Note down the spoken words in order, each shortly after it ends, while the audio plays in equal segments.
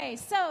Okay,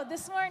 so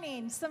this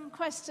morning, some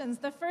questions.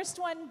 The first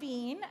one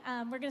being,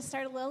 we're going to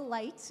start a little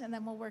light, and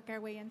then we'll work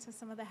our way into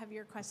some of the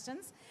heavier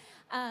questions.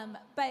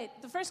 But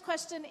the first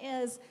question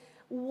is,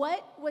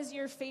 what was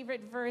your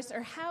favorite verse,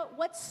 or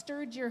what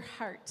stirred your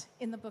heart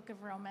in the book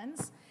of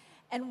Romans,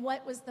 and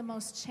what was the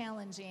most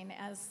challenging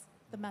as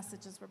the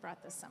messages were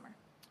brought this summer?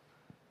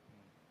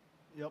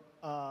 Yep.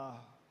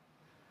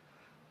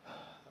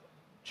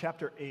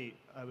 Chapter 8,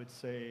 I would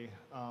say,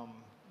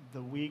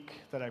 the week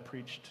that I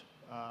preached,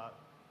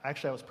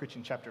 actually I was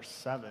preaching chapter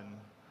 7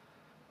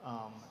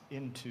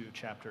 into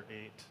chapter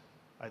 8.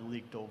 I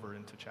leaked over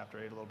into chapter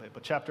 8 a little bit.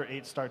 But chapter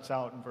 8 starts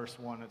out in verse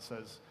 1. It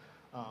says,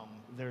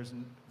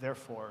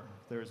 therefore,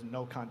 there is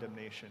no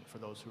condemnation for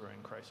those who are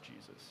in Christ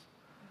Jesus.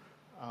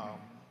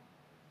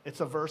 It's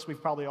a verse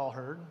we've probably all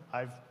heard.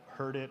 I've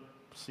heard it,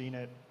 seen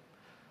it,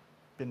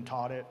 been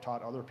taught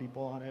other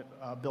people on it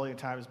a billion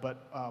times.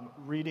 But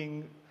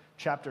reading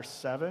chapter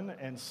 7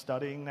 and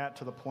studying that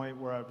to the point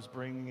where I was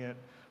bringing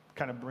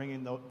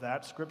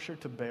that scripture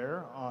to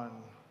bear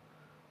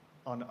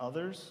on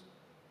others,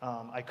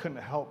 I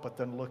couldn't help but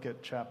then look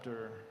at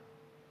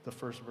the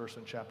first verse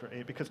in chapter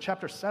 8, because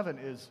chapter 7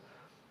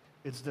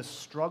 is this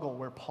struggle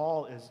where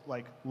Paul is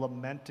like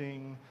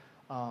lamenting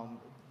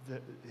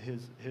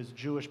his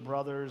Jewish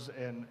brothers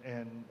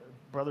and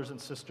brothers and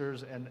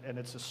sisters, and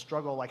it's a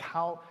struggle, like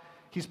how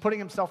he's putting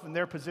himself in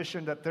their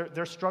position that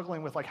they're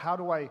struggling with, like, how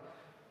do I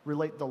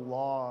relate the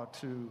law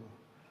to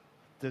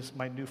this,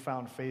 my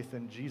newfound faith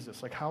in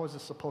Jesus? Like, how is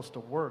this supposed to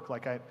work?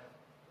 Like,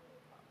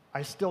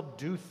 I still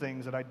do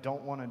things that I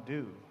don't want to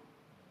do,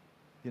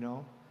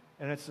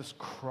 And it's this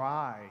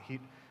cry.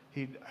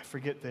 I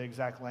forget the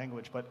exact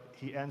language, but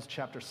he ends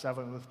chapter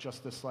 7 with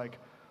just this, like,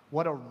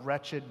 what a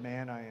wretched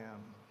man I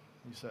am,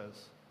 he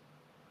says.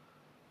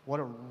 What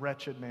a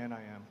wretched man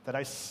I am, that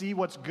I see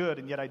what's good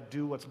and yet I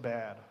do what's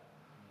bad.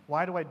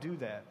 Why do I do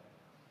that?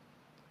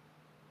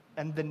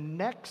 And the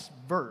next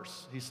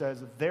verse, he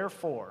says,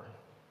 therefore,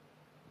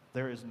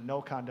 there is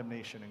no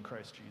condemnation in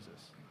Christ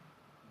Jesus.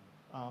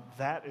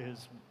 That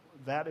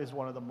is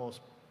one of the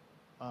most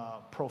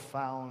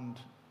profound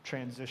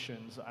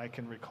transitions I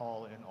can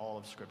recall in all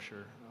of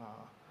Scripture.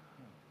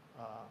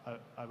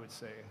 I would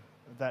say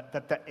that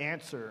the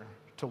answer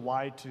to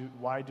why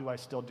do I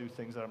still do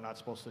things that I'm not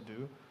supposed to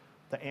do,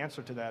 the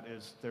answer to that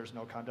is there's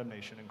no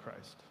condemnation in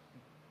Christ.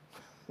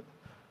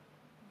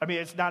 I mean,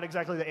 it's not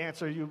exactly the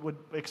answer you would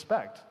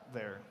expect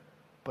there,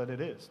 but it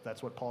is.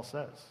 That's what Paul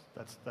says.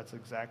 That's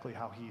exactly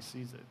how he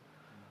sees it.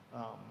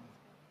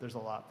 There's a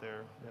lot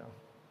there, yeah.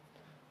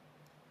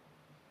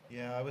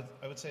 Yeah,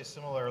 I would say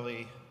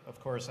similarly. Of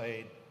course,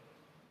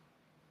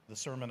 the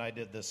sermon I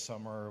did this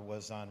summer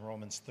was on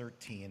Romans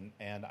 13,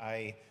 and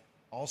I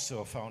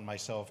also found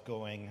myself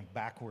going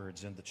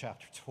backwards into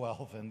chapter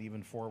 12 and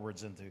even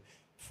forwards into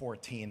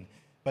 14.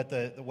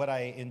 But what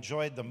I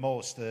enjoyed the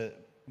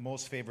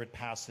most favorite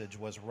passage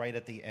was right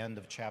at the end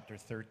of chapter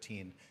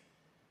 13,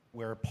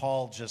 where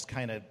Paul just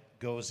kind of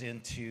goes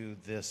into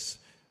this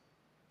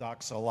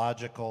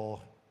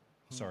doxological,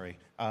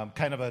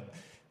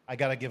 I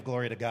got to give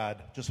glory to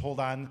God. Just hold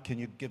on. Can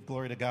you give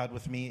glory to God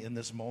with me in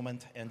this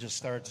moment? And just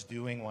starts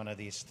doing one of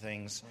these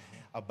things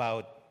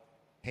about,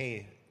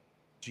 hey,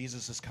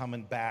 Jesus is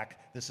coming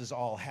back. This is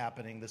all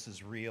happening. This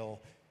is real.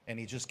 And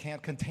he just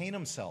can't contain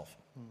himself.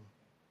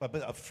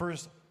 But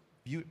first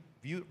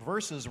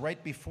verses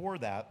right before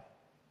that,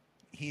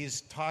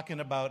 he's talking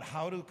about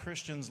how do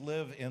Christians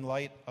live in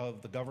light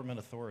of the government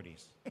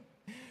authorities.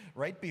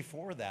 Right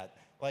before that,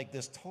 like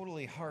this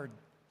totally hard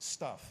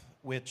stuff,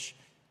 which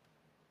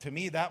to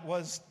me that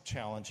was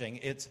challenging.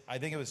 I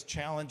think it was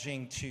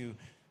challenging to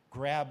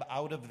grab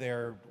out of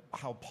there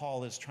how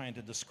Paul is trying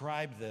to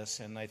describe this,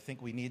 and I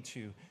think we need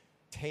to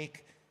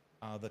take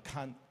the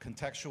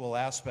contextual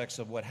aspects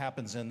of what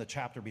happens in the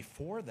chapter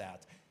before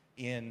that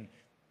in.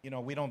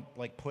 We don't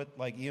put,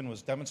 like Ian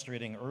was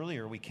demonstrating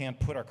earlier, we can't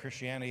put our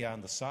Christianity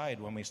on the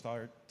side when we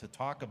start to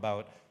talk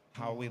about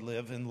how we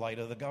live in light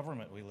of the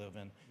government we live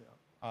in.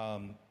 Yeah.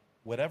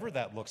 Whatever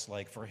that looks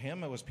like. For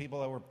him, it was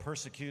people that were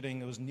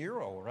persecuting, it was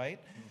Nero, right?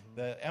 Mm-hmm.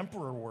 The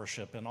emperor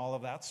worship and all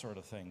of that sort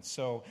of thing.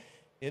 So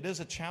it is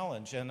a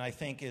challenge, and I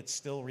think it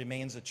still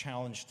remains a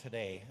challenge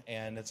today.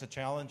 And it's a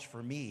challenge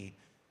for me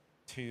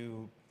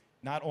to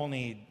not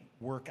only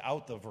work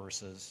out the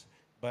verses,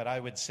 but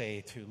I would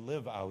say to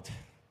live out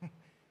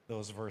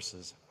those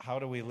verses. How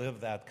do we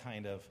live that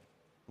kind of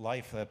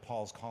life that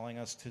Paul's calling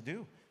us to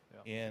do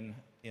in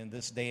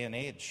this day and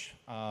age?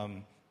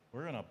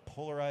 We're in a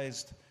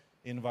polarized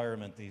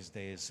environment these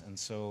days, and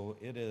so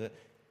it is,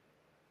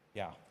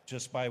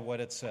 just by what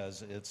it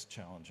says, it's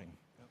challenging.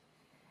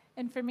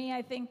 And for me,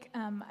 I think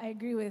I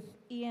agree with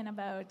Ian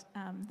about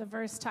the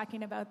verse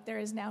talking about there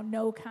is now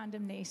no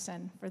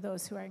condemnation for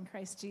those who are in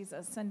Christ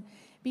Jesus. And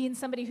being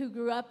somebody who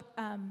grew up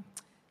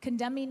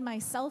condemning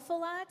myself a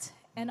lot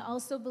and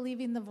also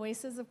believing the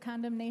voices of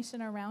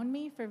condemnation around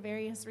me for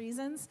various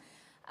reasons,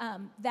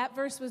 that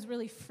verse was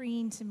really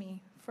freeing to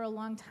me for a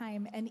long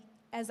time. And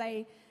as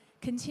I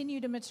continue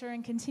to mature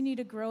and continue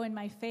to grow in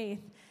my faith,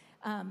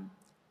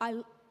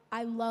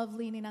 I love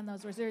leaning on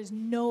those words. There is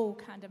no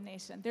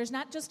condemnation. There's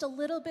not just a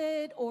little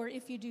bit, or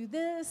if you do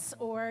this,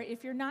 or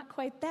if you're not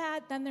quite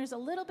that, then there's a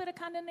little bit of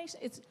condemnation.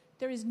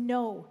 There is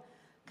no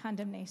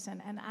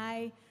condemnation, and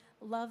I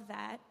love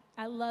that.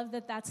 I love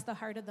that that's the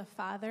heart of the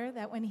Father,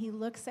 that when he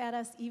looks at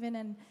us, even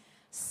in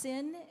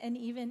sin and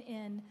even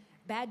in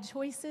bad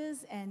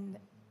choices and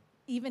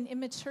even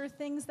immature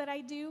things that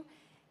I do,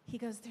 he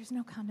goes, there's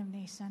no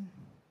condemnation.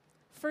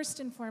 First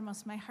and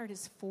foremost, my heart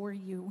is for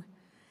you,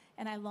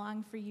 and I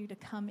long for you to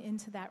come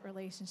into that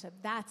relationship.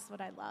 That's what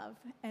I love,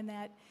 and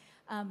that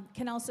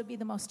can also be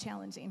the most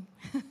challenging,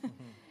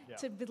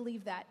 to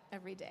believe that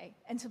every day,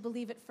 and to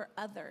believe it for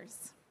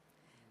others,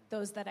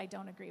 those that I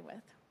don't agree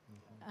with,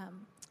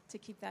 to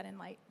keep that in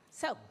light.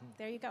 So,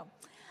 there you go.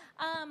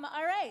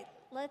 All right,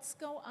 let's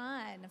go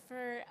on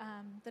for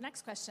the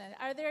next question.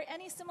 Are there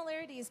any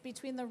similarities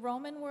between the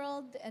Roman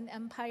world and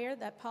empire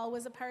that Paul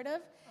was a part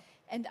of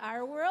and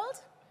our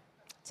world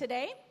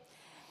today?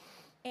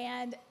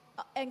 And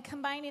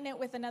combining it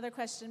with another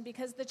question,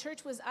 because the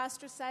church was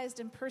ostracized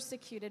and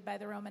persecuted by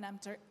the Roman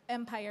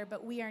Empire,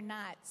 but we are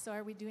not. So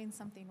are we doing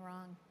something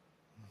wrong?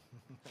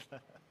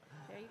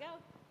 There you go.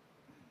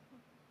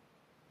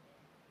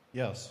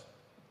 Yes.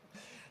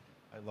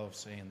 I love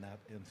saying that,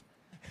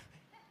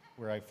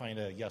 where I find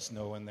a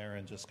yes-no in there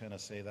and just kind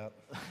of say that.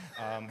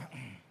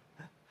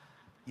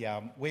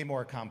 Yeah, way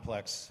more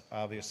complex,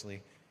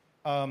 obviously.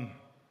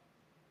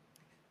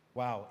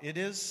 Wow, it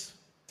is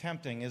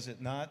tempting, is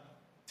it not,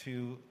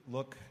 to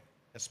look,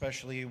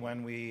 especially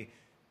when we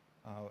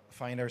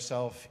find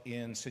ourselves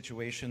in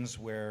situations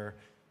where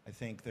I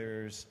think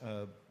there's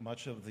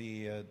much of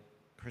the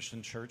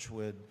Christian church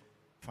would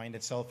find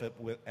itself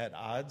at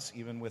odds,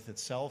 even with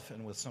itself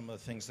and with some of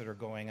the things that are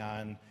going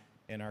on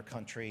in our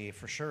country,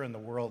 for sure in the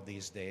world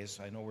these days.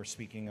 I know we're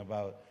speaking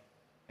about,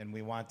 and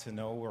we want to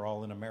know, we're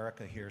all in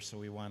America here, so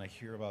we want to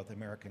hear about the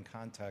American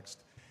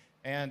context.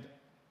 And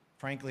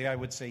frankly, I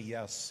would say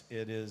yes,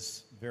 it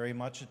is very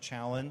much a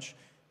challenge.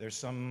 There's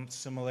some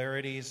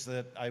similarities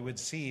that I would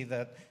see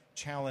that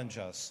challenge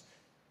us.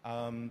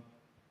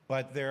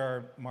 But there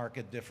are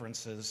marked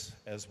differences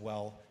as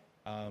well.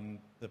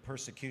 The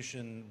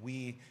persecution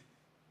we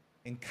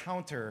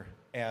encounter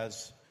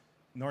as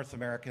North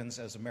Americans,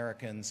 as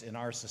Americans in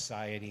our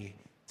society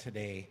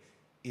today,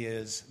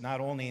 is not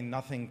only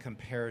nothing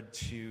compared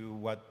to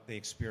what they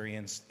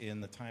experienced in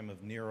the time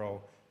of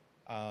Nero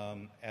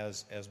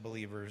as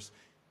believers,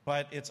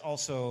 but it's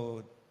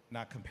also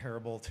not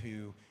comparable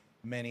to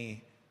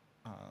many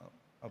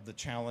of the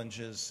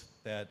challenges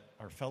that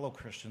our fellow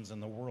Christians in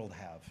the world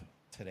have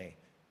today.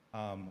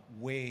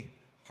 Way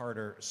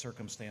harder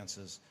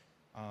circumstances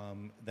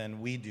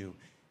than we do.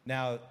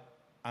 Now,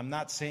 I'm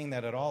not saying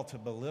that at all to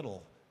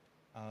belittle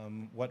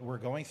what we're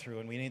going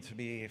through, and we need to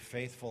be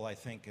faithful, I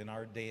think, in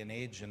our day and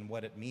age and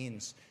what it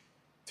means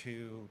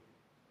to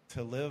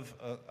live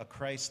a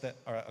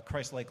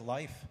Christ-like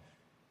life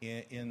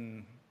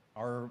in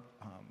our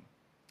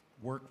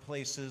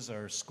workplaces,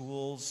 our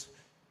schools,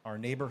 our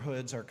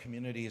neighborhoods, our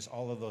communities,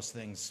 all of those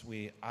things.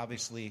 We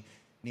obviously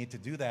need to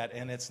do that,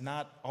 and it's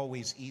not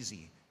always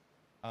easy.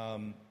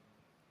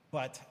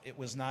 But it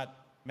was not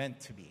meant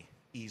to be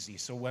easy.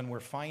 So when we're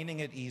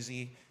finding it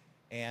easy,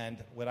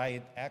 and what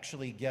I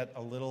actually get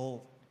a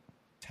little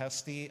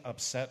testy,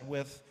 upset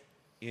with,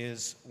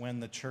 is when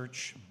the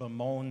church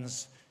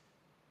bemoans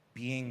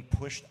being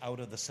pushed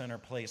out of the center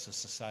place of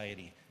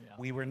society. Yeah.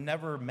 We were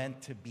never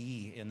meant to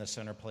be in the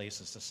center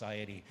place of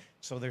society.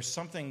 So there's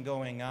something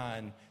going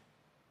on,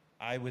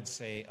 I would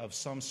say, of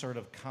some sort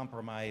of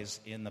compromise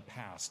in the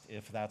past,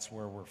 if that's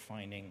where we're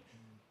finding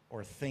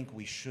or think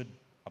we should,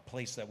 a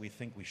place that we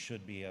think we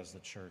should be as the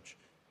church.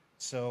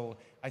 So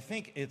I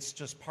think it's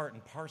just part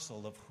and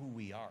parcel of who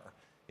we are.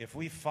 If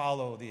we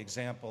follow the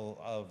example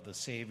of the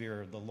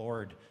Savior, the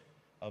Lord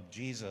of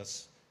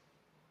Jesus,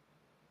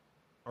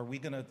 are we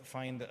going to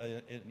find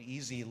an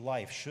easy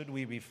life? Should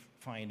we be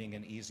finding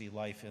an easy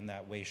life in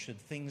that way?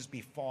 Should things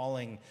be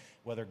falling,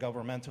 whether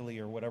governmentally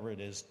or whatever it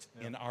is,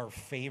 in our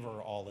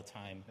favor all the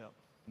time?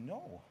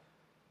 No,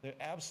 they're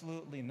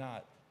absolutely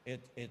not.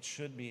 It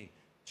should be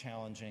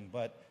challenging,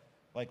 but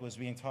like was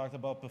being talked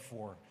about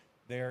before,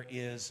 there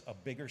is a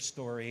bigger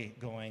story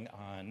going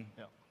on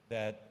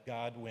that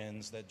God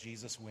wins, that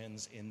Jesus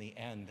wins in the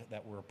end,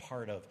 that we're a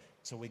part of.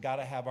 So we got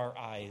to have our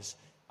eyes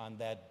on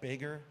that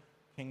bigger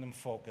kingdom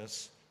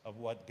focus of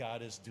what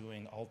God is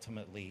doing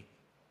ultimately,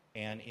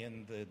 and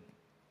in the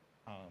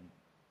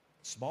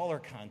smaller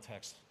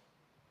context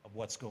of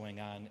what's going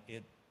on,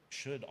 it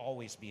should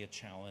always be a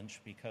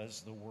challenge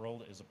because the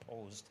world is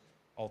opposed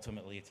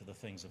ultimately to the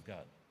things of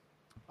God.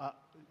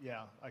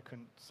 Yeah, I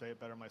couldn't say it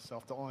better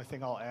myself. The only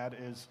thing I'll add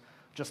is,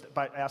 just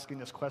by asking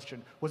this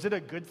question, was it a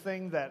good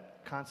thing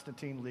that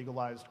Constantine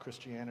legalized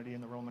Christianity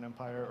in the Roman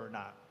Empire or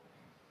not?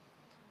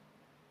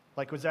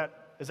 Like, is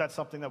that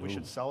something that we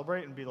should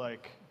celebrate and be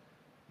like,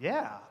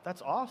 yeah,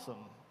 that's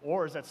awesome?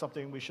 Or is that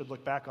something we should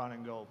look back on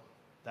and go,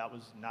 that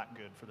was not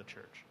good for the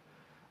church?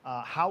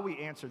 How we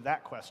answer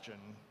that question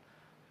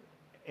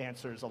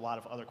answers a lot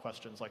of other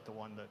questions like the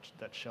one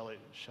that Shelley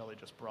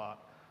just brought.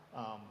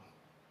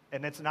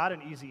 And it's not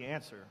an easy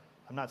answer.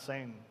 I'm not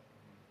saying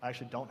I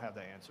actually don't have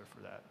the answer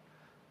for that.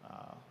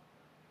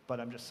 But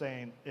I'm just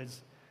saying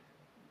is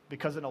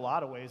because in a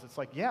lot of ways it's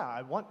like, yeah,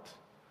 I want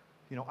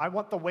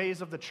the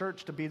ways of the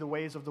church to be the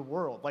ways of the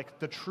world, like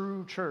the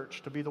true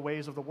church to be the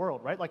ways of the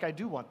world, right? Like I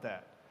do want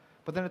that.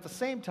 But then at the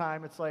same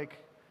time, it's like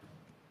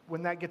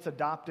when that gets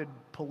adopted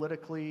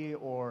politically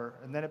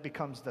and then it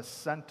becomes the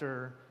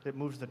center, it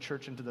moves the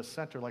church into the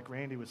center, like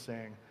Randy was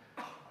saying,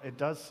 it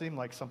does seem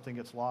like something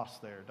gets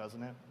lost there,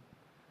 doesn't it?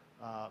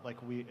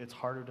 It's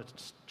harder to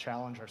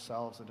challenge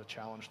ourselves and to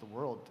challenge the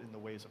world in the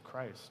ways of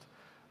Christ.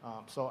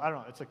 So I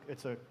don't know.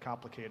 It's a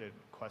complicated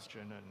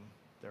question and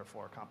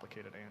therefore a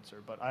complicated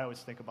answer. But I always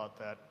think about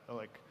that.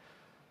 Like,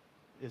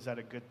 is that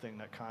a good thing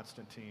that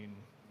Constantine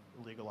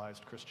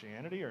legalized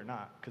Christianity or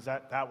not? Because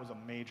that was a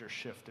major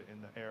shift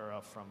in the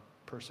era from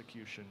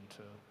persecution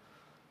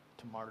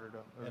to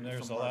martyrdom. And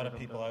there's a lot of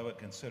people I would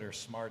consider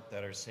smart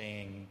that are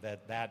saying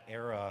that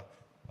era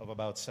of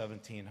about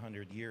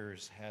 1,700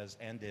 years has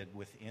ended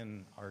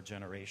within our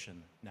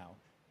generation now,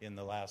 in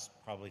the last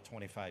probably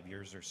 25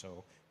 years or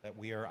so, that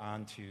we are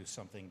on to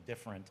something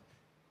different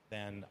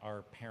than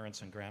our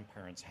parents and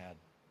grandparents had.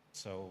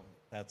 So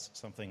that's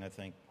something I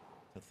think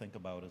to think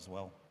about as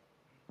well.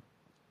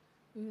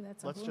 Ooh,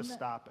 Let's just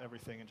stop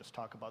everything and just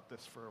talk about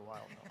this for a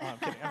while. No,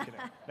 I'm kidding.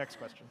 Next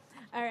question.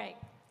 All right,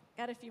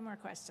 got a few more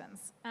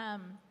questions.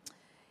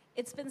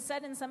 It's been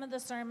said in some of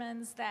the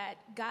sermons that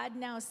God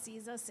now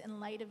sees us in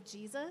light of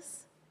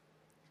Jesus.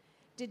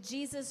 Did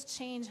Jesus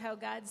change how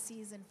God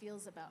sees and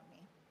feels about me?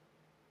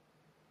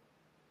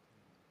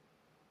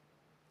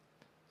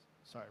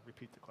 Sorry,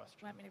 repeat the question.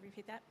 You want me to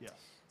repeat that? Yes.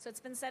 So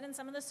it's been said in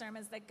some of the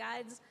sermons that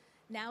God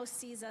now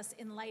sees us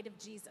in light of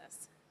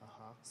Jesus.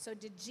 Uh-huh. So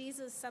did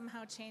Jesus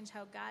somehow change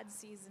how God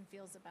sees and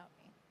feels about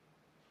me?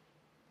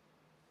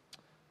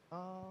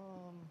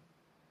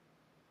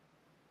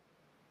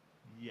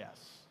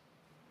 Yes.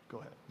 Go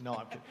ahead. No,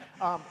 I'm kidding.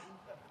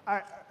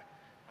 I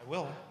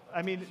will.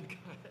 I mean,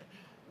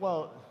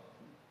 well,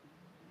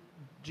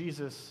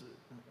 Jesus,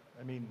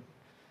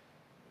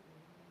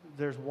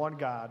 there's one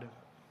God,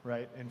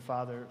 right, in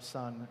Father,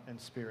 Son,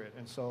 and Spirit.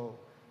 And so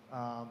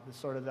the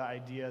sort of the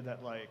idea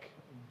that, like,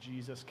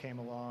 Jesus came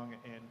along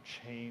and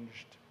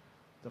changed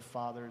the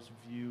Father's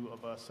view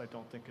of us, I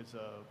don't think is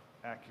a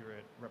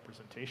accurate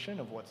representation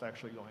of what's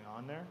actually going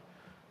on there.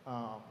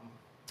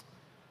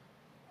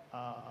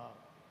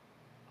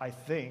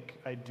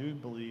 I do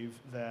believe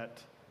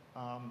that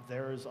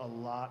there is a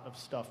lot of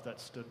stuff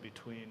that stood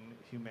between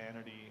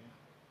humanity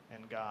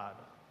and God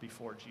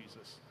before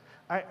Jesus.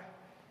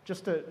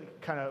 Just to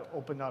kind of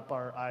open up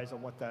our eyes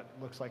on what that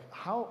looks like.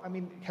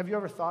 Have you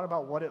ever thought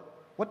about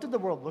what did the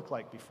world look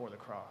like before the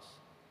cross?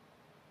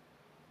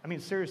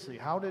 Seriously,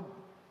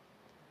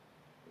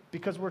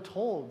 because we're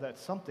told that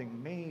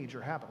something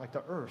major happened, like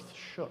the earth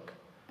shook.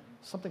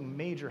 Something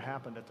major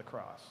happened at the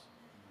cross.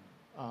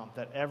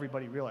 That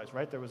everybody realized,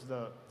 right? There was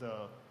the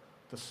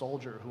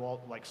soldier who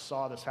all like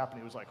saw this happen.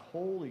 He was like,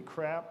 "Holy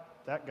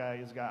crap, that guy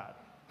is God,"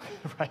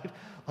 right?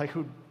 Like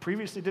who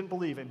previously didn't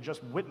believe, and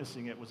just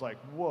witnessing it was like,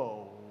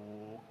 "Whoa,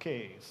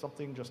 okay,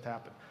 something just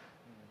happened."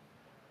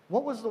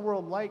 What was the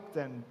world like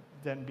then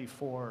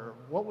before?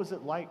 What was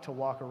it like to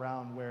walk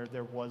around where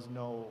there was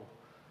no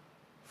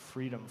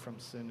freedom from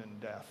sin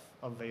and death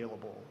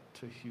available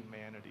to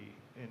humanity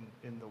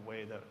in the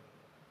way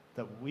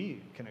that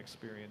we can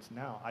experience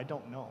now? I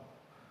don't know.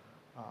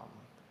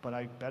 But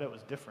I bet it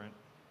was different.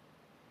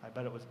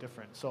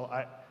 So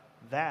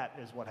that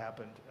is what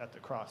happened at the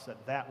cross.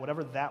 That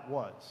whatever that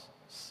was,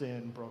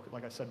 sin,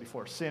 like I said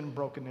before, sin,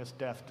 brokenness,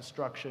 death,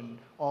 destruction,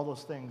 all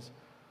those things,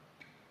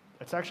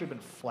 it's actually been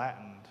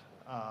flattened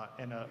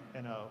in a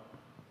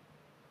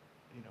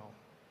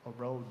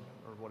road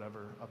or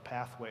whatever, a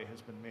pathway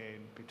has been made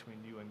between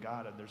you and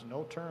God, and there's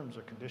no terms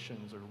or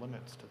conditions or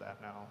limits to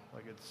that now.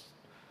 Like it's,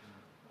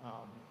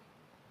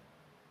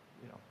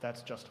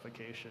 that's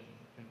justification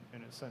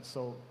in a sense.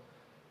 So,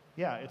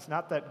 yeah, it's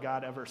not that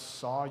God ever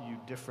saw you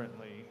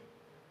differently.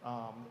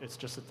 It's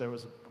just that there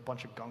was a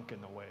bunch of gunk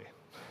in the way.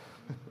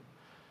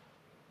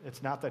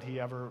 It's not that he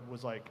ever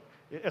was like,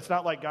 it's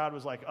not like God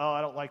was like, "Oh,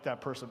 I don't like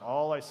that person.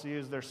 All I see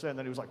is their sin."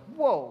 Then he was like,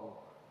 "Whoa,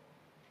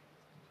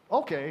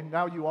 okay,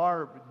 now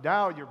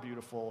you're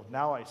beautiful.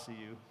 Now I see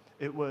you."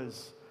 It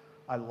was,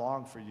 "I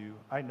long for you.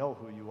 I know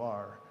who you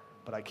are,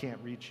 but I can't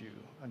reach you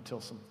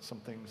until some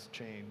things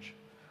change."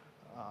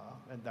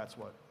 And that's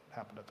what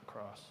happened at the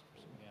cross.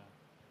 So. Yeah.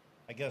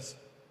 I guess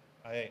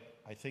I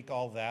think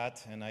all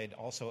that, and I'd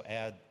also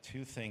add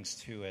two things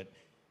to it,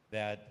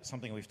 that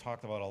something we've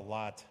talked about a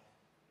lot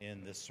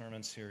in this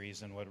sermon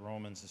series and what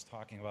Romans is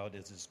talking about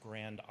is this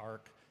grand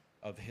arc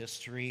of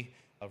history,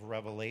 of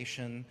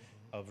revelation,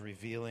 of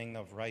revealing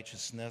of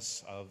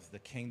righteousness, of the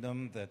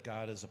kingdom that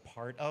God is a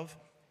part of.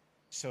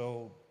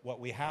 So what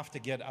we have to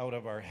get out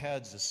of our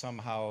heads is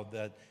somehow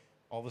that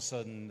all of a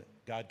sudden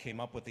God came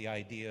up with the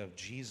idea of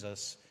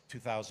Jesus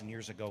 2,000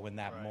 years ago in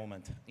that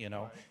moment,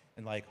 Right.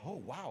 And like, oh,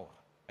 wow,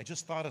 I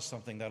just thought of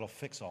something that'll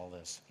fix all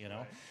this,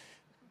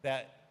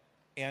 Right.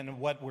 And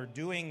what we're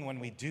doing when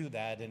we do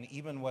that, and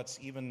even what's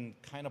even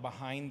kind of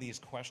behind these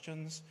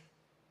questions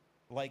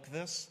like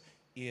this,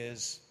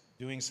 is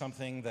doing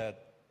something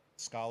that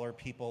scholar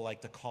people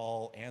like to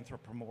call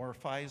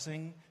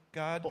anthropomorphizing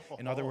God.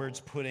 In other words,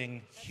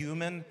 putting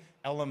human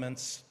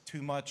elements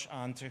too much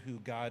onto who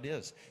God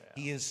is.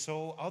 Yeah. He is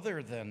so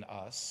other than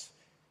us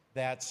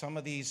that some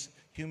of these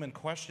human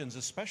questions,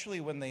 especially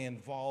when they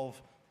involve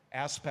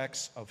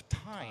aspects of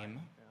time,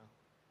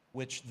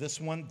 which this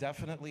one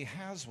definitely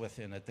has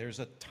within it. There's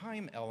a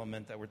time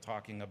element that we're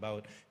talking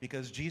about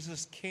because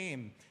Jesus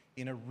came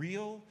in a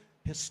real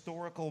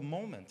historical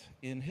moment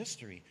in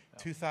history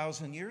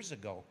 2,000 years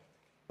ago.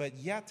 But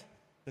yet,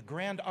 the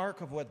grand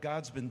arc of what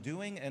God's been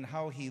doing and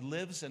how he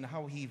lives and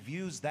how he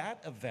views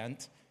that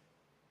event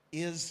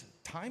is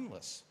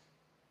timeless.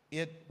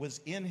 It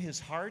was in his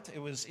heart. It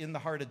was in the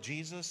heart of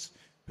Jesus,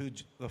 who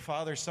the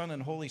Father, Son,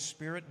 and Holy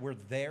Spirit were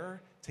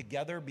there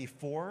together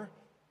before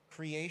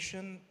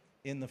creation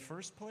in the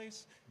first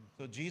place.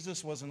 So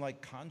Jesus wasn't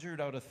like conjured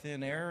out of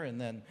thin air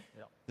and then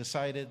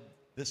decided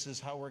this is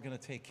how we're going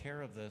to take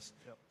care of this.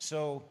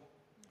 So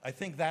I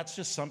think that's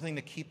just something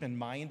to keep in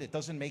mind. It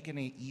doesn't make it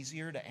any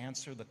easier to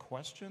answer the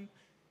question,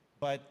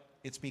 but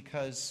it's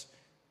because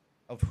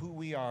of who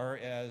we are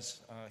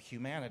as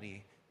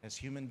humanity, as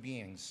human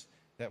beings,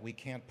 that we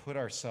can't put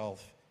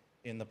ourselves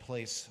in the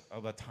place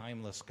of a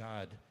timeless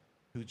God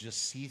who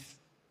just sees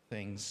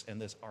things and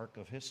this arc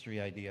of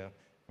history idea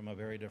from a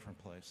very different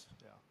place.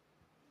 Yeah.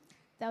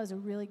 That was a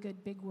really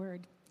good big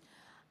word.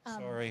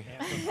 Sorry.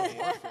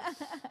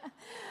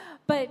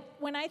 But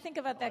when I think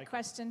about that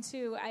question,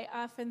 too, I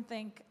often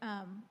think,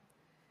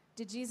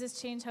 did Jesus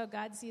change how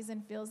God sees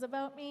and feels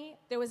about me?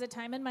 There was a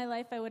time in my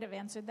life I would have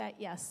answered that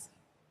yes.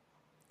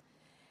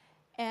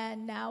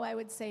 And now I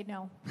would say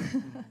no.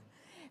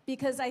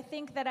 Because I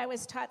think that I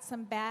was taught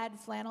some bad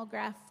flannel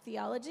graph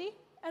theology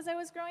as I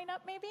was growing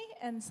up, maybe,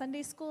 and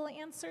Sunday school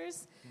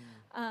answers,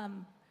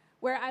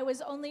 where I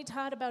was only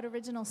taught about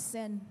original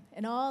sin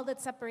and all that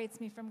separates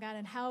me from God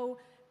and how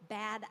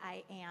bad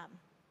I am,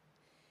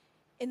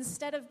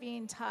 instead of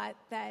being taught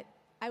that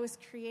I was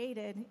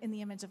created in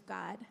the image of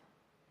God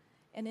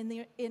and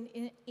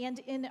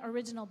in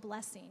original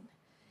blessing,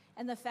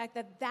 and the fact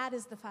that that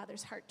is the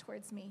Father's heart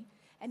towards me.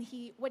 And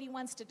what he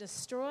wants to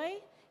destroy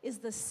is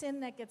the sin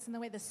that gets in the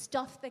way, the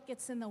stuff that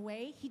gets in the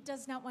way. He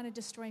does not want to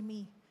destroy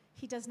me.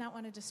 He does not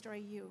want to destroy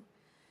you.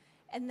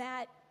 And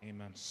that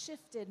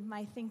shifted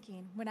my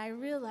thinking when I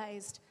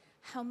realized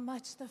how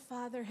much the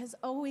Father has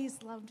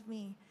always loved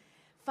me.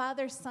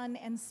 Father, Son,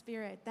 and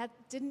Spirit. That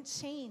didn't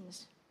change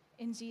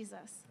in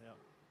Jesus. Yeah.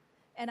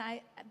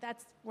 And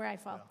that's where I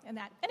fall in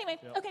that. Anyway,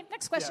 okay,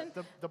 next question.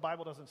 Yeah, the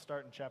Bible doesn't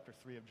start in chapter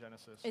 3 of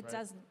Genesis, It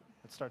doesn't.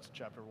 It starts in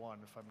chapter 1,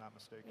 if I'm not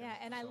mistaken. Yeah,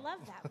 and I love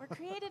that. We're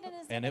created in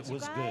his and image, it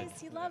was guys.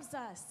 good. He loves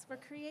us. We're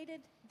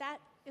created. That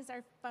is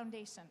our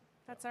foundation.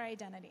 That's our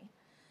identity.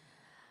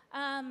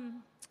 All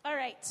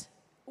right.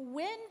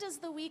 When does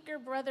the weaker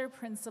brother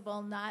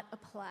principle not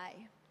apply?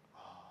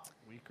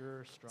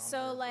 Weaker, stronger.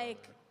 So,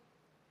 like,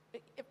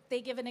 brother. if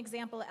they give an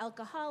example,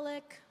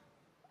 alcoholic,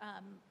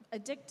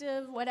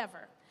 addictive,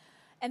 whatever.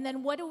 And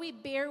then what do we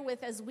bear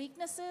with as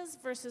weaknesses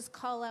versus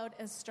call out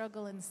as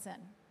struggle and sin?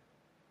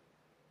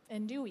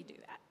 And do we do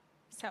that?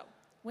 So,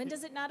 when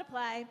does it not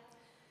apply?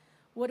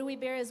 What do we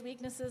bear as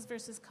weaknesses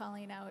versus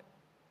calling out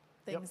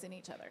things in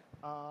each other?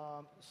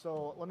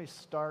 So let me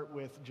start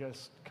with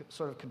just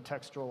sort of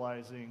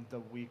contextualizing the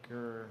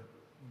weaker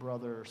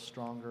brother,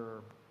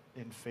 stronger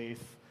in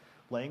faith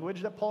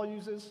language that Paul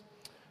uses.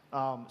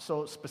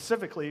 So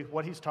specifically,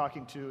 what he's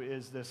talking to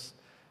is this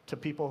to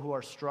people who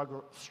are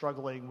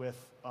struggling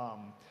with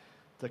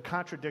the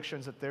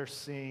contradictions that they're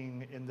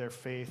seeing in their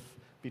faith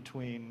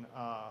between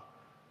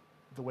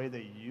the way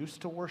they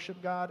used to worship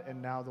God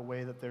and now the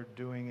way that they're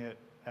doing it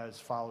as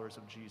followers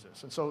of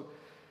Jesus. And so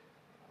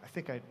I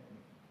think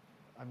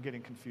I'm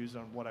getting confused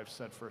on what I've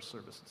said first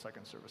service and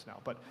second service now.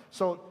 But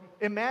so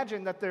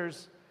imagine that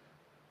there's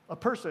a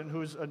person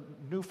who's a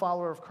new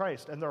follower of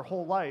Christ, and their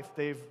whole life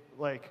they've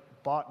like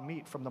bought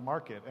meat from the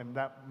market, and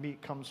that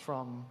meat comes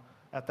from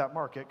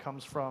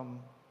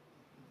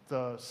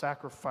the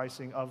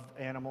sacrificing of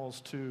animals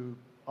to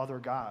other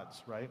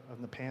gods, right?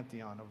 In the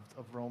pantheon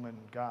of Roman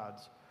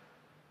gods.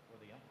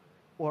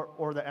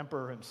 Or the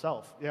emperor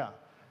himself, yeah.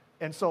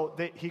 And so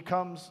he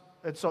comes,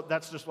 and so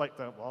that's just like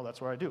that's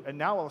what I do. And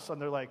now all of a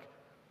sudden they're like,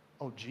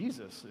 oh,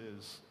 Jesus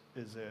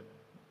is it.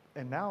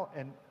 And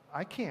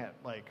I can't,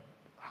 like,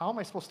 how am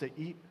I supposed to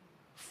eat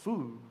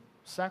food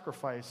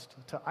sacrificed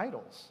to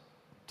idols,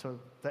 to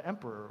the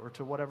emperor or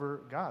to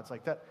whatever gods?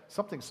 Like that,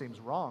 something seems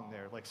wrong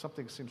there. Like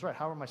something seems right.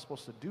 How am I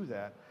supposed to do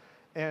that?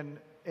 And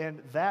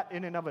that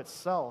in and of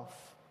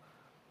itself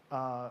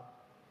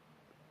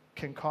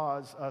can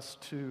cause us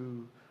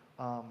to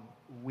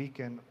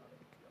weaken,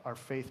 our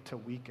faith to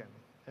weaken.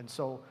 And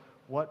so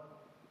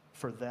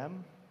for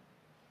them,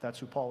 that's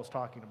who Paul was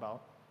talking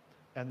about.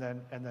 And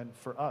then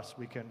for us,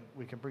 we can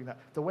bring that.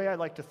 The way I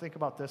like to think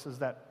about this is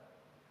that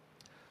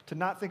to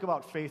not think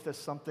about faith as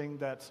something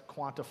that's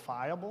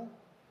quantifiable,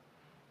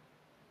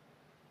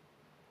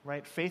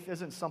 right? Faith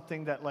isn't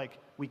something that like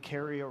we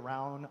carry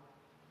around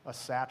a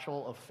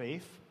satchel of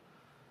faith,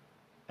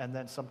 and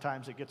then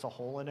sometimes it gets a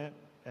hole in it,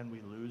 and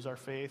we lose our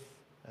faith,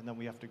 and then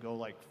we have to go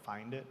like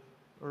find it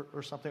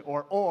or something.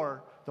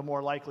 Or the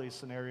more likely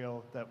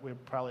scenario that we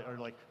probably are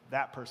like,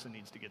 that person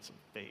needs to get some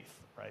faith,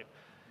 right?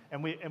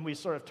 And we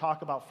sort of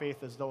talk about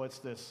faith as though it's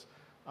this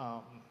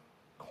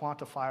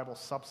quantifiable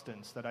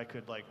substance that I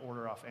could like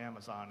order off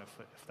Amazon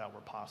if that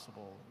were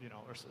possible,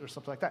 or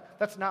something like that.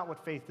 That's not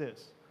what faith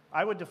is.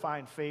 I would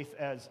define faith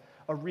as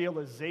a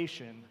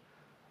realization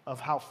of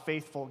how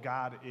faithful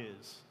God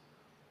is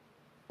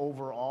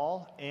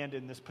overall and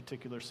in this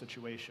particular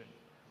situation.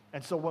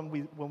 And so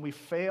when we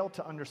fail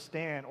to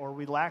understand, or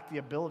we lack the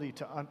ability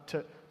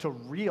to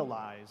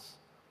realize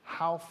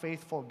how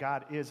faithful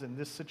God is in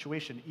this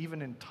situation,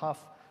 even in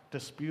tough,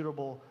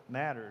 disputable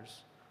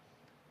matters,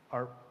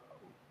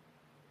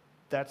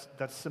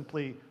 that's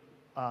simply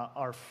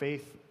our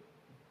faith.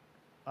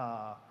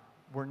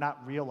 We're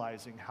not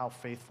realizing how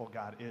faithful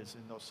God is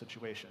in those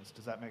situations.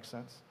 Does that make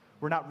sense?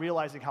 We're not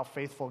realizing how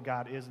faithful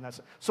God is in that.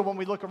 So when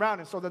we look around,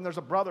 and so then there's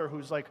a brother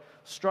who's like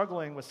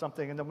struggling with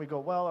something, and then we go,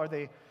 well, are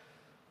they?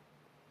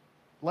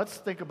 Let's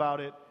think about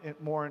it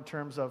more in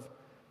terms of,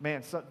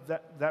 man, so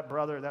that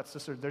brother, that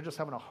sister, they're just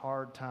having a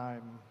hard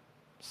time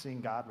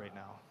seeing God right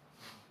now.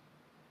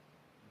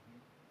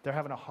 They're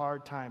having a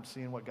hard time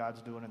seeing what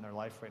God's doing in their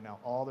life right now.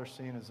 All they're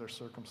seeing is their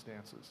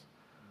circumstances.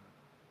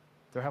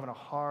 They're having a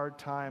hard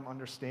time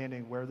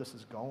understanding where this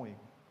is going.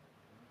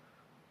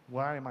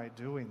 Why am I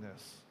doing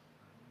this?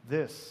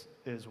 This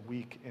is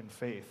weak in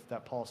faith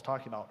that Paul's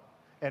talking about.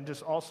 And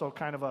just also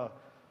kind of a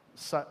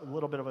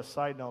little bit of a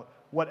side note,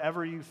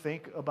 whatever you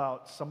think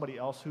about somebody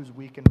else who's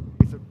weak in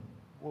faith,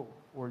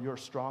 or you're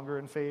stronger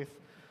in faith,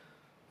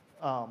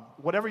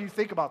 whatever you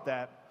think about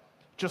that,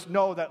 just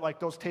know that like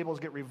those tables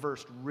get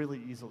reversed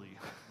really easily.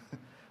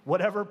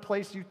 Whatever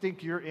place you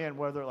think you're in,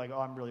 whether like, oh,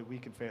 I'm really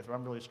weak in faith, or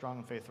I'm really strong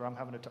in faith, or I'm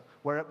having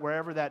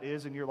wherever that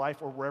is in your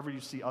life, or wherever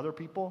you see other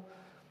people,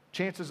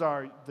 chances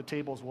are the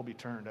tables will be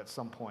turned at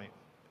some point.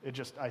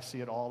 I see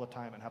it all the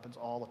time. It happens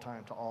all the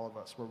time to all of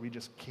us, where we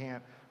just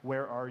can't.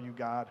 Where are you,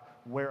 God?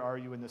 Where are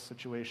you in this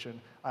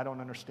situation? I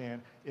don't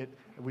understand it.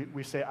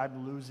 We say,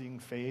 I'm losing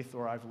faith,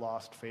 or I've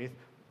lost faith.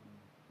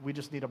 We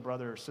just need a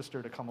brother or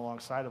sister to come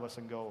alongside of us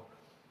and go,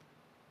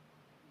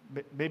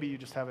 maybe you've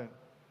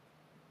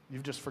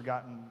just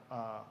forgotten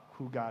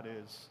who God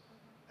is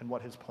and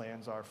what his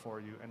plans are for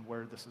you and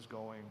where this is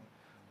going.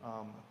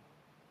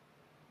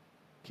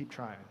 Keep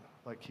trying.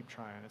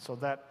 And so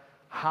that,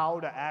 how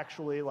to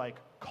actually like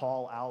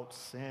call out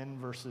sin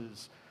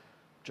versus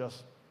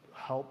just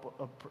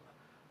help.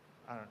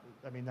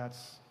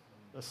 That's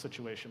a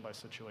situation by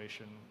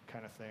situation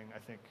kind of thing. I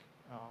think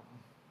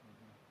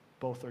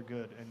both are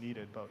good and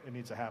needed, but it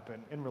needs to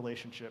happen in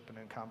relationship and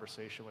in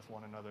conversation with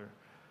one another.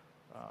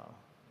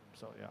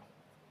 Yeah.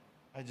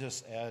 I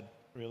just add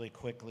really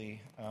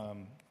quickly,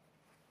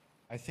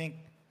 I think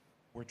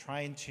we're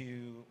trying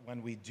to,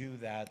 when we do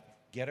that,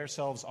 get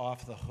ourselves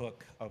off the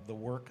hook of the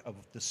work of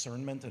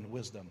discernment and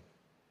wisdom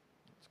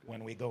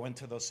when we go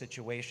into those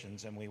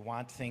situations and we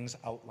want things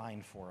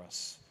outlined for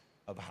us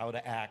of how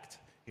to act.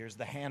 Here's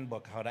the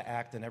handbook, how to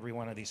act in every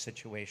one of these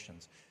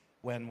situations.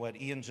 When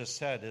what Ian just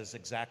said is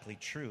exactly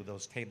true,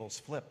 those tables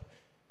flip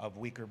of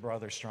weaker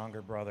brother,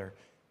 stronger brother,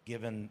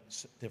 given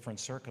different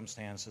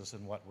circumstances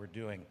and what we're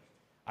doing.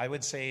 I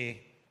would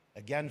say,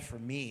 again, for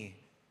me,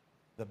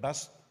 the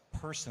best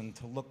person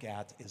to look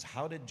at is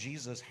how did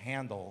Jesus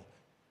handle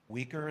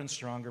weaker and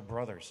stronger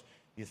brothers?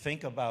 You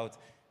think about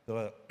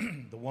the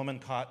woman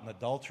caught in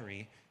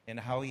adultery and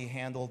how he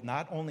handled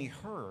not only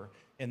her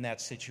in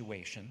that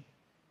situation,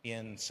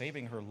 in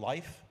saving her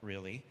life,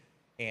 really,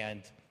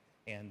 and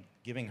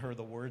giving her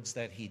the words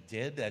that he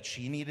did, that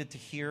she needed to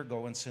hear,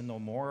 go and sin no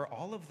more,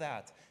 all of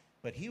that.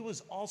 But he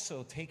was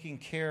also taking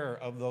care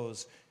of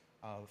those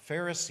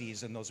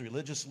Pharisees and those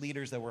religious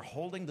leaders that were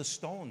holding the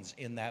stones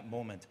in that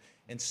moment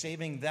and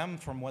saving them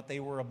from what they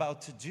were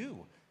about to do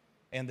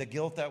and the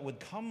guilt that would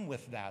come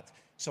with that.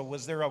 So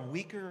was there a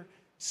weaker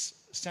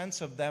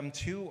sense of them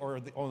too, or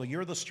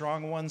you're the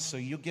strong one, so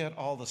you get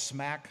all the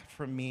smack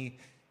from me,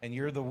 and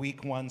you're the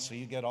weak one, so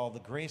you get all the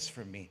grace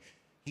from me?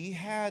 He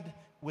had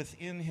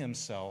within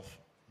himself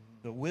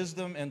the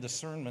wisdom and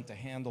discernment to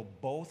handle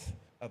both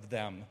of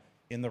them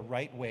in the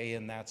right way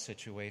in that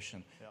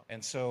situation. Yeah.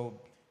 And so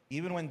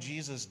even when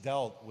Jesus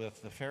dealt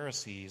with the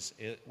Pharisees,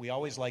 we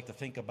always like to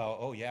think about,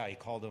 oh yeah, he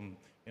called them,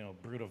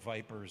 brood of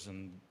vipers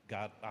and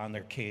got on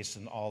their case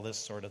and all this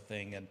sort of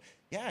thing. And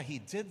yeah, he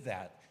did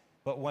that.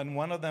 But when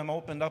one of them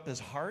opened up his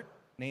heart,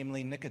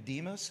 namely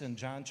Nicodemus in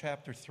John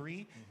chapter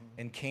 3,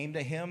 and came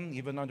to him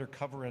even under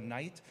cover of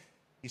night,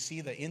 you see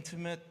the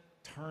intimate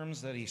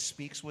terms that he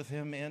speaks with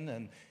him in,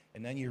 and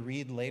then you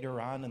read later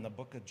on in the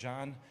book of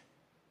John,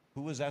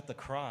 who was at the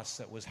cross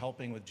that was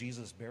helping with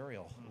Jesus'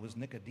 burial? It was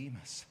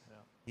Nicodemus. Yeah.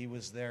 He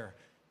was there,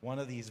 one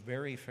of these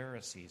very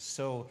Pharisees.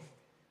 So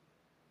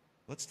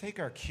let's take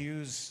our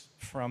cues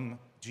from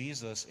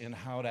Jesus in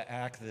how to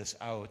act this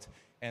out,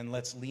 and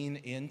let's lean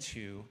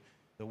into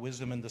The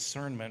wisdom and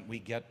discernment we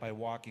get by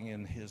walking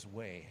in his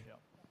way. Yep.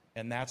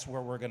 And that's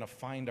where we're going to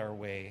find our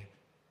way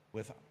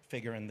with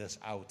figuring this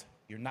out.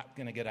 You're not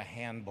going to get a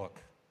handbook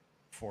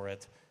for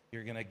it.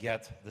 You're going to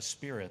get the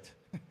Spirit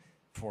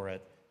for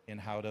it in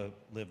how to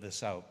live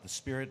this out. The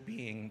Spirit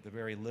being the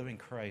very living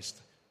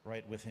Christ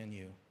right within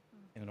you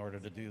in order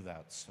to do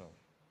that. So,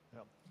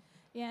 Yep.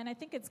 Yeah, and I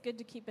think it's good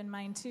to keep in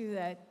mind, too,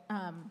 that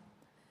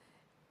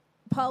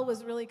Paul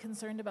was really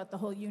concerned about the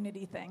whole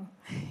unity thing.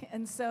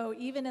 And so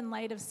even in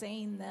light of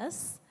saying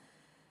this,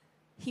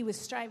 he was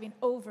striving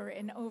over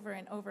and over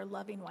and over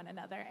loving one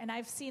another. And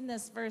I've seen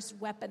this verse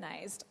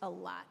weaponized a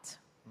lot.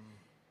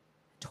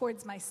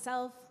 Towards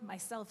myself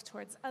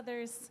towards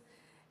others.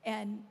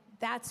 And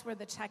that's where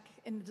the check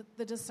and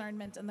the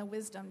discernment and the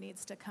wisdom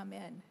needs to come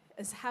in,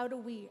 is how do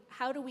we,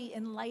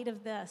 in light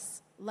of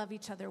this, love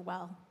each other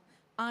well,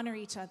 honor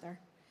each other,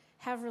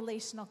 have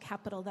relational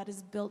capital that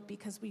is built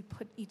because we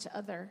put each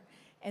other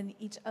and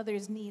each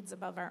other's needs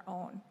above our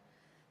own.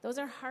 Those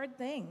are hard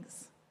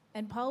things.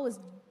 And Paul was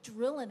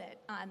drilling it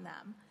on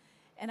them.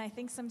 And I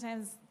think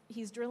sometimes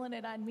he's drilling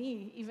it on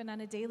me, even on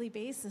a daily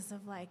basis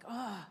of like,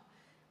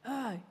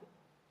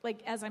 like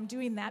as I'm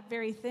doing that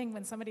very thing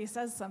when somebody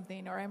says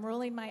something, or I'm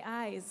rolling my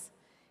eyes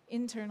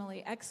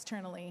internally,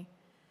 externally,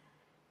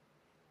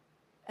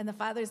 and the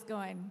Father's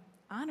going,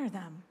 honor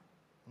them,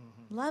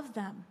 love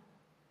them.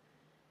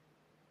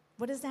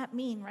 What does that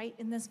mean right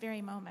in this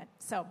very moment?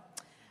 So,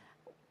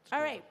 all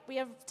right, we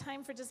have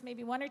time for just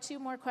maybe one or two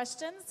more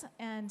questions,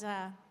 and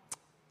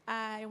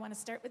I want to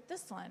start with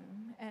this one,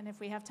 and if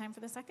we have time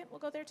for the second, we'll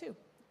go there too.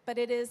 But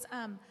it is,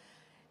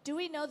 do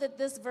we know that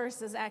this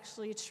verse is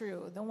actually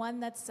true? The one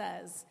that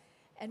says,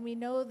 and we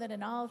know that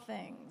in all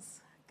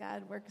things,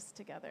 God works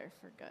together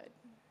for good.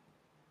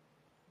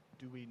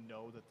 Do we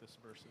know that this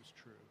verse is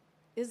true?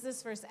 Is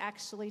this verse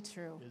actually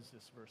true? Is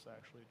this verse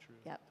actually true?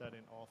 Yep. That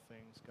in all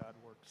things God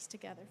works Works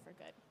together for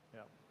good. Yeah.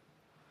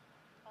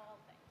 All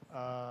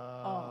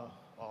things.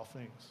 All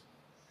things.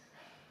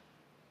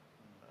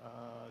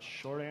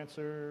 Short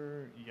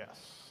answer,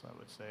 yes, I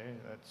would say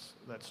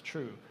that's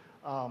true.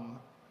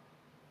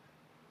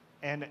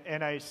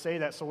 And I say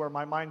that so where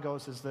my mind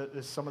goes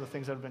is some of the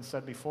things that have been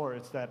said before.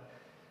 It's that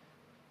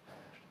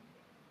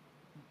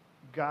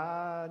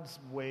God's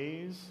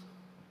ways,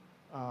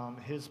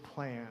 his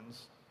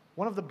plans.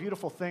 One of the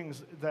beautiful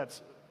things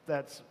that's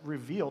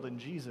revealed in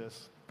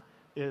Jesus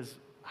is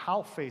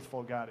how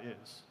faithful God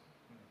is,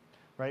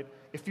 right?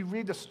 If you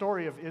read the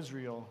story of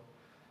Israel,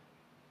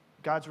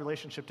 God's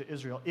relationship to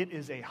Israel, it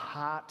is a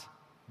hot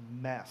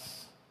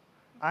mess.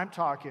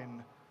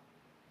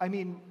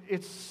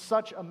 It's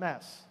such a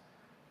mess.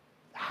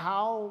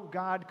 How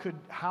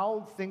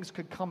things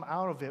could come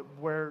out of it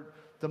where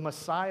the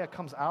Messiah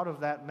comes out of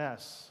that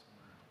mess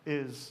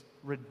is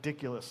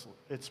ridiculous.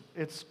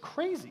 It's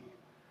crazy.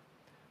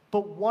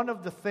 But one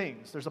of the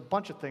things, there's a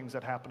bunch of things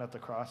that happen at the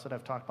cross that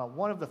I've talked about.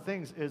 One of the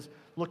things is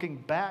looking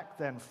back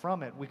then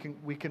from it.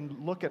 We can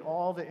look at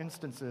all the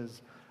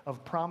instances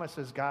of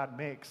promises God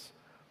makes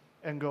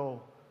and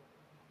go,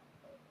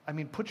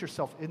 put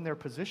yourself in their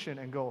position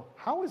and go,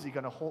 how is he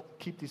going to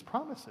keep these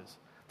promises?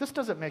 This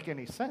doesn't make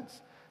any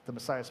sense. The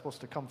Messiah is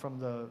supposed to come from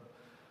the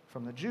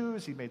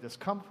Jews. He made this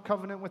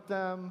covenant with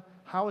them.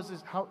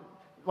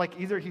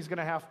 Either he's going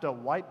to have to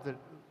wipe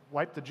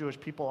the Jewish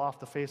people off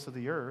the face of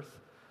the earth,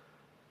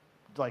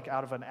 like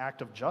out of an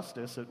act of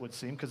justice, it would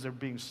seem, because they're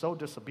being so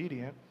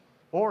disobedient,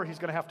 or he's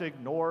going to have to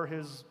ignore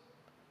his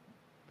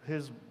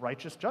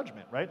righteous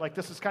judgment, right? Like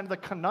this is kind of the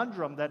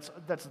conundrum that's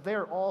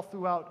there all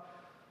throughout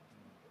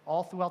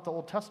the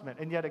Old Testament,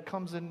 and yet it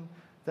comes in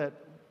that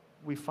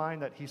we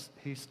find that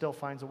he still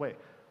finds a way.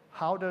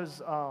 How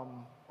does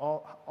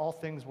all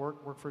things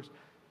work first?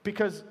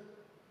 Because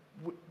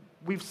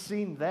we've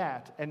seen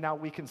that, and now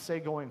we can say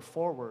going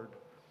forward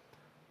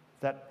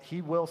that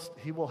he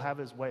will have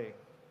his way.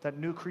 That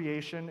new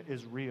creation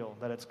is real,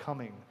 that it's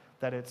coming,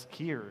 that it's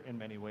here in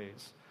many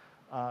ways.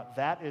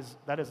 That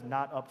is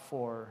not up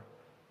for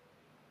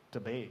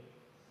debate.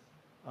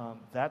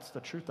 That's the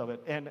truth of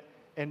it.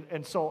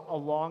 And so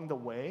along the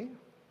way,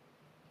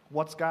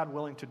 what's God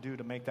willing to do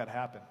to make that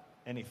happen?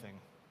 Anything.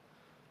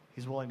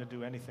 He's willing to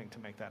do anything to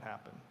make that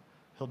happen.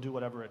 He'll do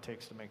whatever it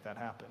takes to make that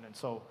happen. And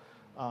so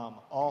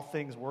all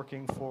things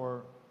working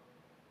for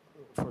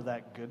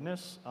that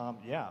goodness,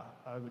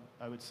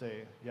 I would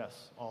say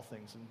yes, all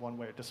things in one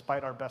way.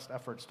 Despite our best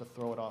efforts to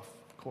throw it off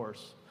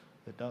course,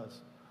 it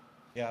does.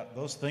 Yeah,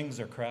 those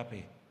things are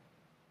crappy.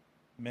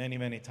 Many,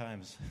 many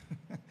times.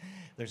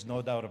 There's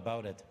no doubt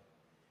about it.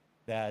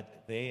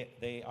 That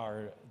they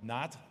are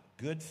not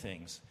good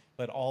things,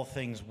 but all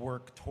things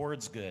work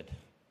towards good.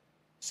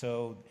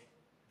 So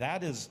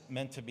that is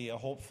meant to be a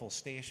hopeful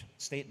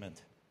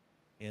statement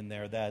in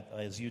there that,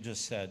 as you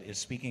just said, is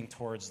speaking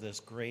towards this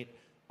great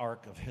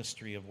arc of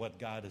history of what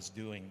God is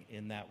doing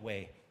in that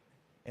way.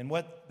 And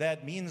what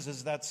that means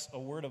is that's a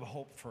word of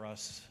hope for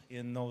us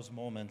in those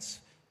moments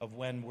of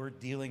when we're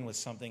dealing with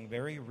something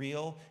very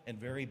real and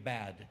very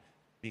bad,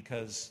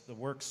 because the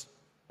works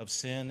of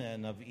sin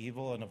and of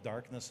evil and of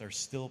darkness are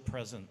still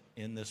present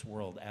in this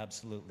world,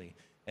 absolutely.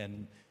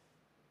 And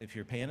If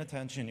you're paying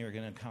attention, you're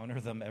going to encounter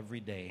them every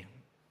day.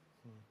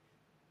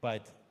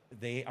 But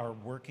they are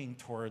working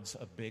towards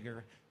a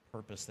bigger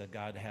purpose that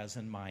God has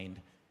in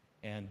mind.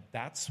 And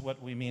that's what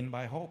we mean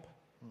by hope.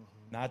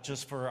 Not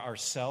just for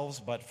ourselves,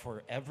 but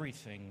for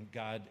everything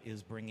God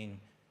is bringing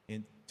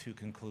into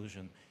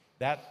conclusion.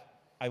 That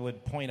I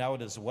would point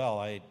out as well.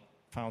 I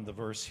found the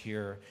verse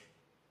here.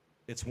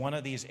 It's one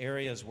of these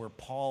areas where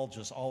Paul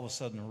just all of a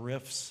sudden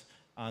riffs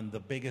on the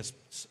biggest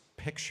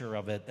picture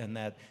of it, and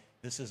that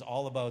this is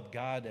all about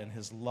God and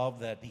his love,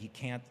 that he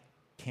can't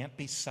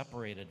be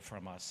separated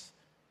from us.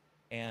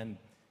 And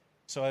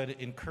so I'd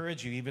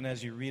encourage you, even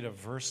as you read a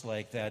verse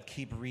like that,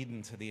 keep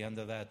reading to the end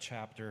of that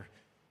chapter,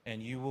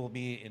 and you will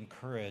be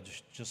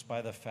encouraged just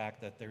by the fact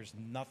that there's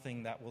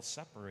nothing that will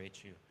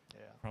separate you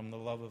from the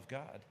love of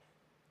God,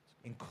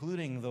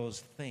 including those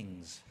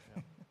things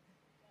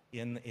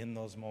in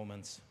those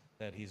moments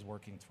that he's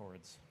working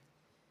towards.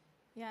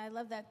 Yeah, I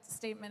love that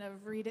statement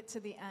of read it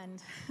to the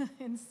end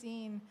and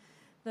seeing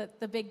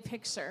the big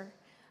picture.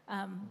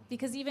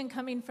 Because even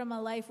coming from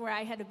a life where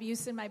I had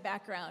abuse in my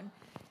background,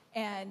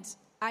 and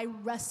I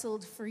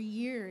wrestled for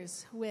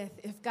years with,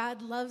 if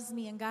God loves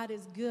me and God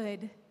is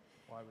good,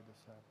 Why would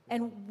this happen?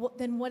 and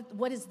then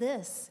what is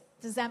this?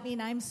 Does that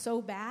mean I'm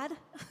so bad?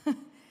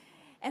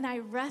 And I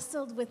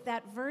wrestled with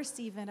that verse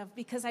even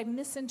because I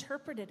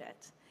misinterpreted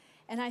it.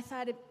 And I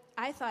thought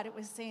it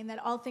was saying that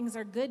all things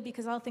are good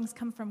because all things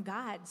come from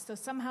God. So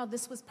somehow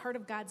this was part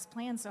of God's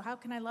plan. So how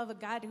can I love a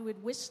God who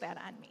would wish that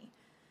on me?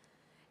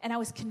 And I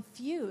was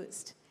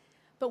confused.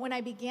 But when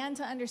I began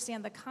to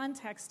understand the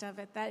context of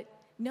it, that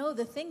no,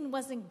 the thing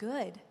wasn't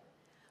good.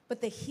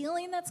 But the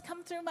healing that's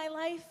come through my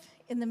life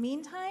in the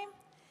meantime,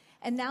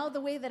 and now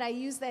the way that I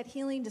use that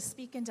healing to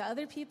speak into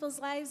other people's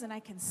lives, and I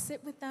can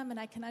sit with them and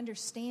I can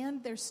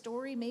understand their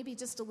story maybe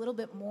just a little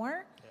bit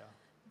more,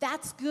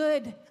 that's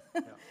good.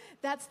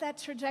 That's that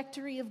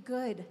trajectory of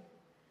good.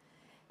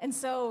 And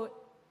so,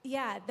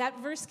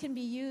 that verse can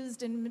be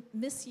used and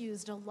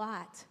misused a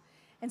lot.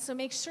 And so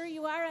make sure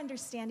you are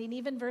understanding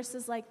even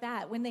verses like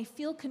that. When they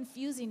feel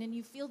confusing and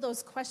you feel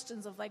those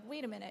questions of like,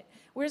 wait a minute,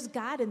 where's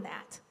God in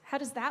that? How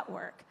does that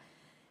work?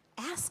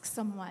 Ask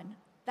someone.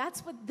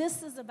 That's what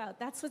this is about.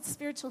 That's what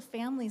spiritual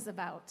family is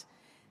about.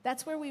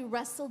 That's where we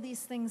wrestle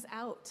these things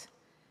out.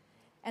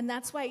 And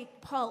that's why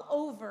Paul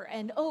over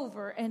and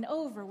over and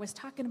over was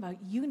talking about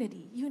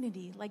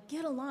unity, like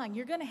get along.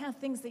 You're going to have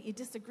things that you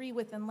disagree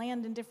with and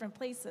land in different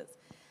places.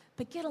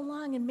 But get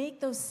along and make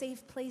those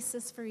safe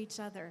places for each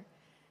other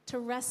to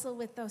wrestle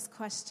with those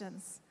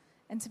questions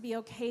and to be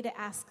okay to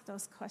ask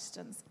those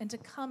questions and to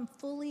come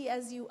fully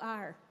as you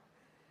are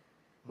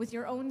with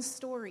your own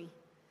story.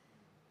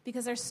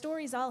 Because our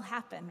stories all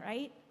happen,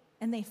 right?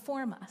 And they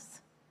form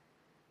us.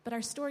 But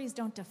our stories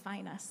don't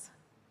define us.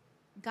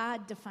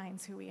 God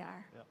defines who we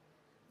are. Yep.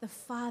 The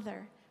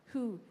Father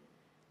who,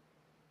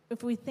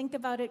 if we think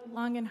about it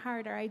long and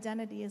hard, our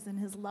identity is in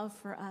his love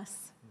for us.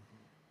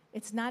 Mm-hmm.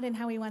 It's not in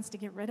how he wants to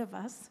get rid of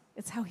us.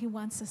 It's how he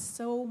wants us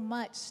so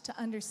much to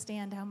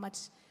understand how much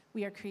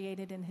we are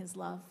created in his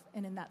love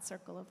and in that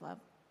circle of love.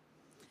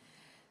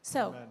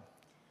 So, Amen.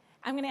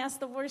 I'm going to ask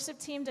the worship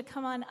team to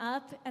come on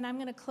up, and I'm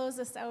going to close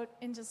this out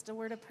in just a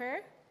word of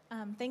prayer.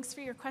 Thanks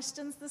for your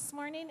questions this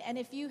morning. And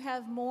if you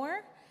have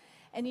more,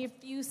 and if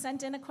you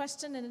sent in a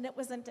question and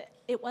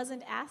it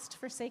wasn't asked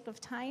for sake of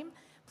time,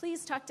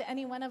 please talk to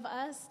any one of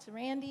us, to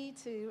Randy,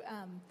 to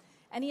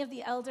any of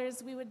the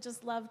elders. We would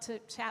just love to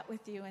chat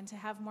with you and to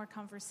have more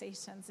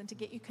conversations and to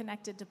get you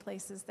connected to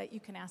places that you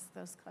can ask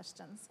those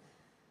questions.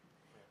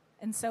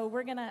 And so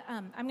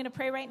I'm gonna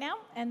pray right now,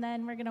 and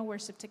then we're gonna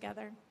worship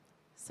together.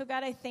 So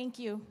God, I thank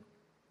you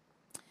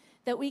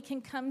that we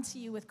can come to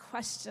you with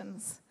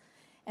questions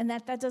and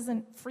that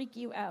doesn't freak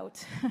you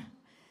out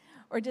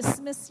or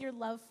dismiss your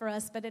love for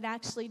us, but it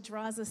actually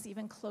draws us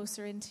even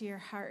closer into your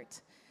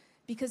heart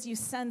because you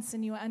sense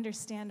and you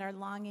understand our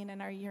longing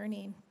and our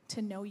yearning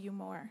to know you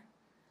more.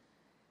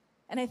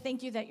 And I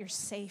thank you that you're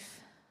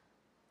safe,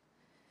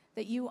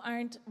 that you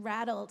aren't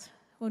rattled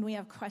when we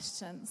have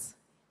questions.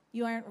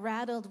 You aren't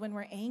rattled when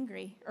we're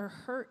angry or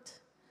hurt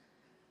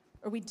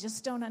or we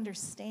just don't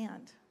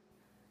understand.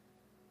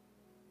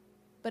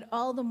 But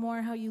all the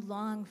more how you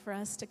long for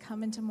us to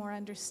come into more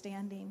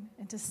understanding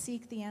and to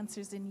seek the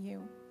answers in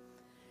you.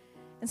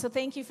 And so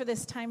thank you for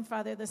this time,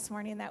 Father, this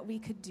morning that we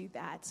could do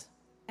that.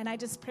 And I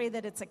just pray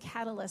that it's a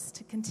catalyst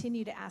to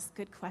continue to ask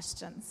good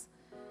questions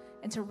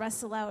and to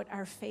wrestle out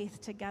our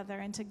faith together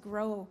and to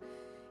grow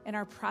in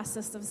our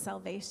process of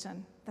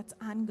salvation that's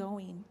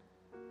ongoing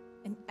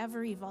and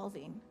ever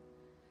evolving.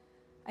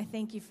 I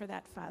thank you for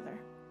that, Father.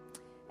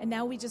 And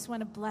now we just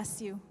want to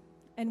bless you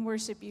and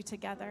worship you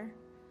together.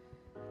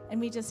 And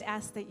we just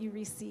ask that you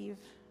receive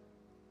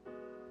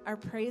our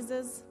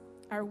praises,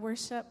 our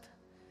worship,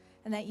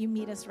 and that you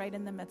meet us right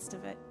in the midst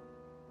of it.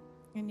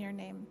 In your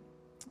name,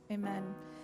 amen.